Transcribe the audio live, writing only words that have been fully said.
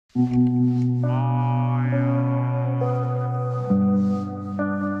On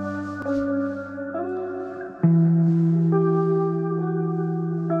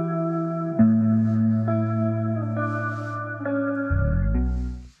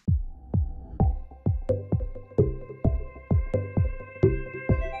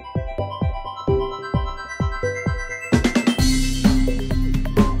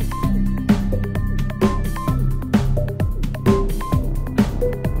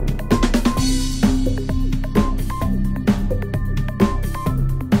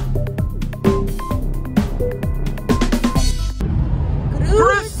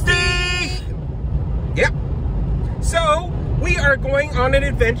an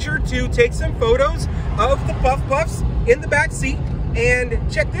adventure to take some photos of the Puff Puffs in the back seat.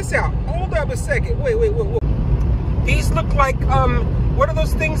 And check this out. Hold up a second. Wait. These look like what are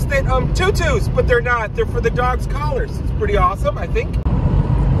those things that tutus, but they're not. They're for the dog's collars. It's pretty awesome, I think.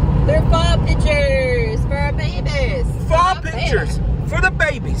 They're fall pictures for our babies. Fall pictures for the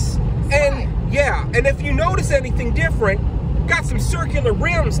babies. And yeah, and if you notice anything different, got some circular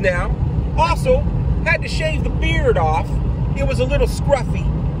rims now. Also, had to shave the beard off. It was a little scruffy.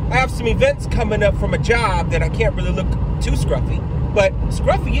 I have some events coming up from a job that I can't really look too scruffy, but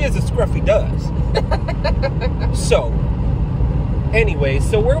scruffy is as scruffy does. So, anyway,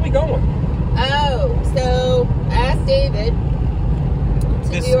 so where are we going? Oh, so I asked David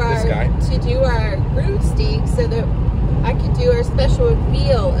to do our groove steak so that I could do our special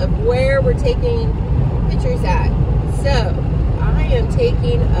reveal of where we're taking pictures at. So, I am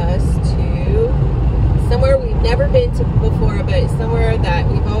taking us to somewhere we've never been to before, but it's somewhere that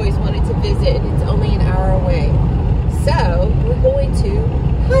we've always wanted to visit, and it's only an hour away. So, we're going to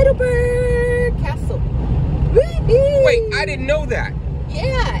Heidelberg Castle. Wait, I didn't know that.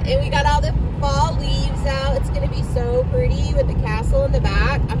 Yeah, and we got all the fall leaves out. It's going to be so pretty with the castle in the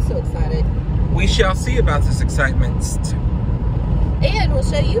back. I'm so excited. We shall see about this excitement. And we'll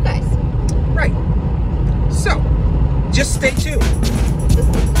show you guys. Right. So, just stay tuned.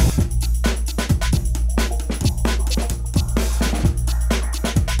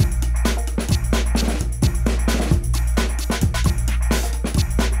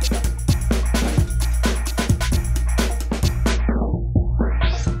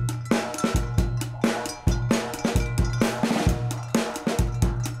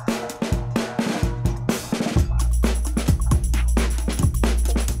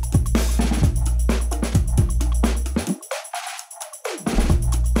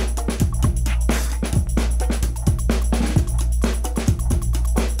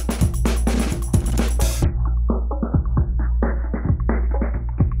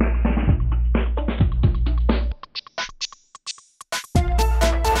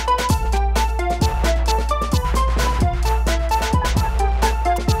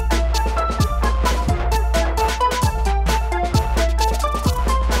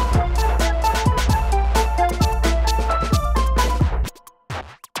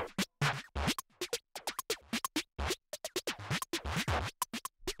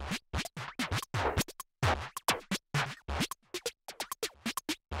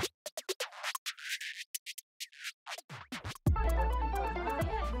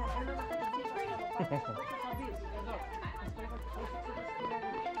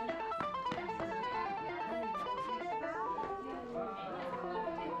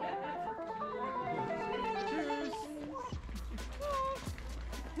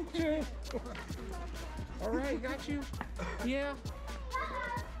 Cheers. All right, got you. Yeah.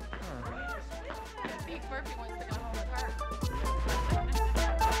 All right. Big Murphy wants to go home with her.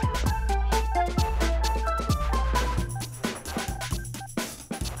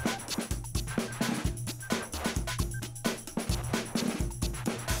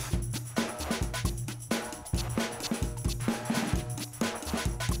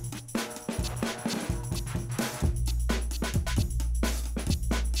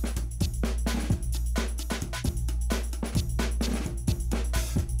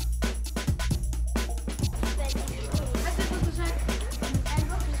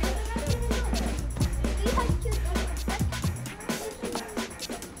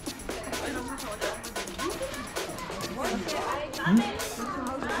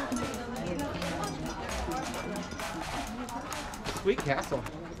 Sweet castle.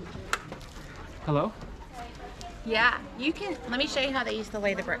 Hello? Yeah, you can, let me show you how they used to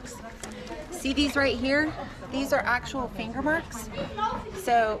lay the bricks. See these right here? These are actual finger marks.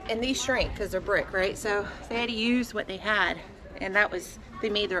 So, and these shrink because they're brick, right? So they had to use what they had, and that was, they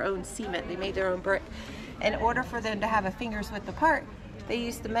made their own cement, they made their own brick. In order for them to have a fingers width apart, they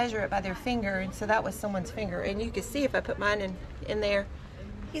used to measure it by their finger, and so that was someone's finger. And you can see if I put mine in there,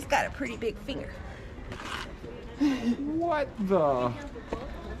 He's got a pretty big finger. What the?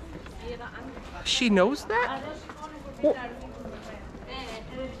 She knows that? Well,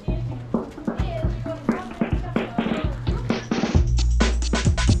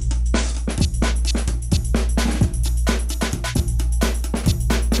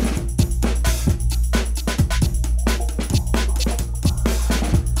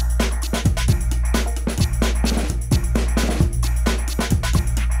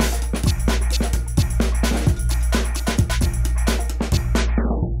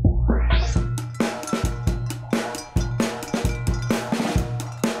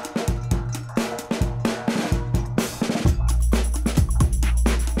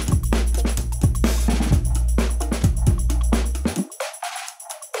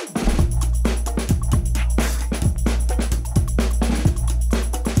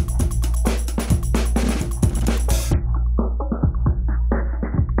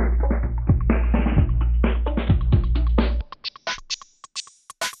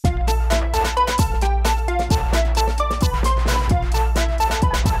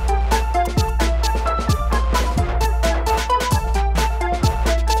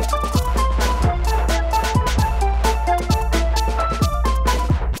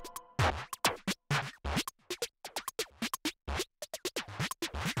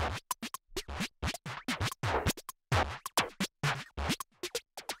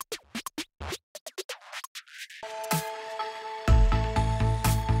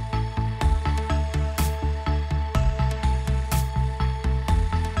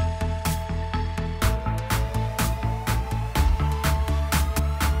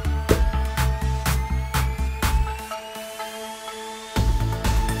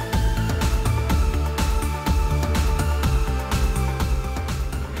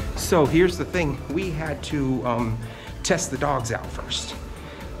 so here's the thing, we had to test the dogs out first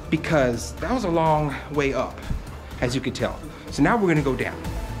because that was a long way up, as you could tell. So now we're gonna go down.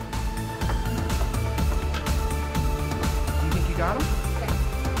 You think you got them?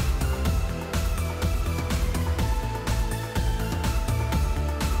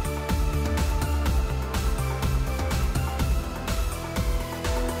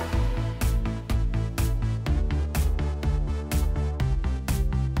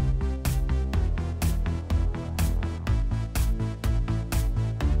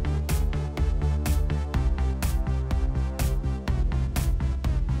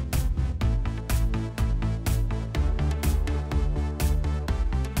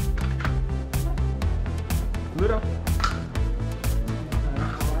 Ludo.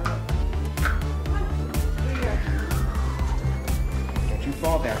 Don't you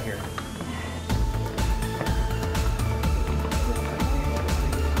fall down here.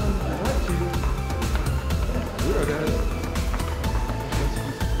 Ludo does.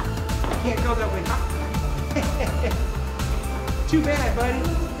 Can't go that way. Too bad, buddy.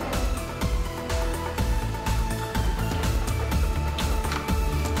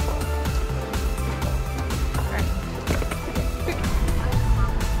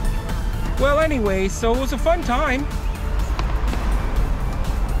 Well, anyway, so it was a fun time. I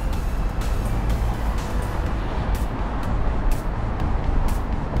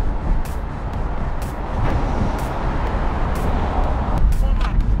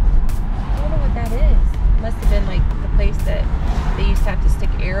don't know what that is. Must have been like the place that they used to have to stick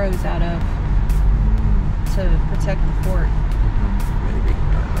arrows out of to protect the fort. Maybe. I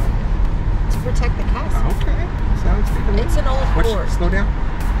don't know. To protect the castle. Okay. Sounds good. It's an old fort. Slow down.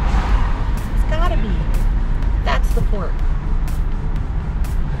 Gotta be. That's the fort.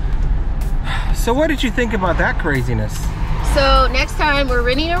 So what did you think about that craziness? So next time we're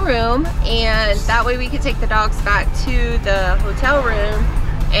renting a room, and that way we can take the dogs back to the hotel room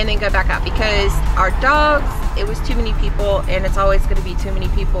and then go back out, because our dogs, it was too many people, and it's always going to be too many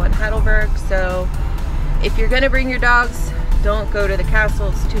people in Heidelberg. So if you're going to bring your dogs, don't go to the castle.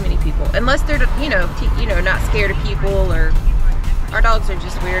 It's too many people, unless they're not scared of people, or our dogs are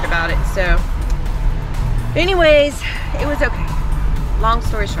just weird about it. So anyways, it was okay. Long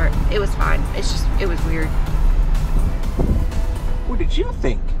story short, it was fine. It's just, it was weird. What did you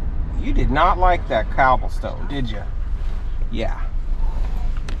think? You did not like that cobblestone, did you? Yeah.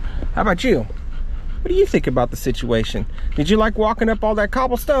 How about you? What do you think about the situation? Did you like walking up all that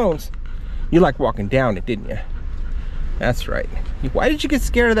cobblestones? You liked walking down it, didn't you? That's right. Why did you get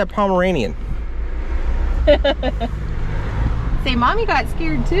scared of that Pomeranian? Say, Mommy got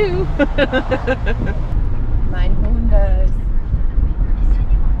scared too. Mine home does.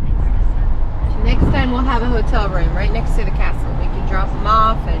 Next time we'll have a hotel room right next to the castle. We can drop them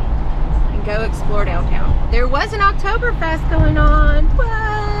off and go explore downtown. There was an Oktoberfest going on.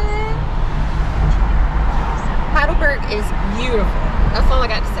 What? beautiful. That's all I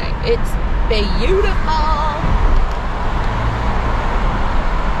got to say. It's beautiful.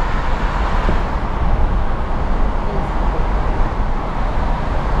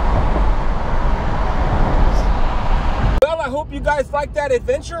 I hope you guys like that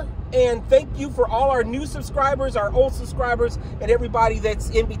adventure, and thank you for all our new subscribers, our old subscribers, and everybody that's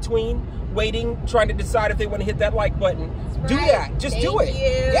in between waiting, trying to decide if they want to hit that like button. Right. Do that. Just do it.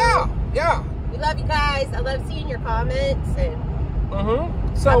 Yeah. We love you guys. I love seeing your comments,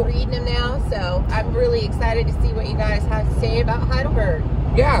 and so I'm reading them now, so I'm really excited to see what you guys have to say about Heidelberg.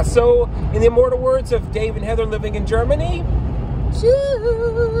 Yeah, so in the immortal words of Dave and Heather living in Germany,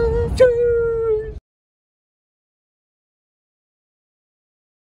 Tschüss. Tschüss.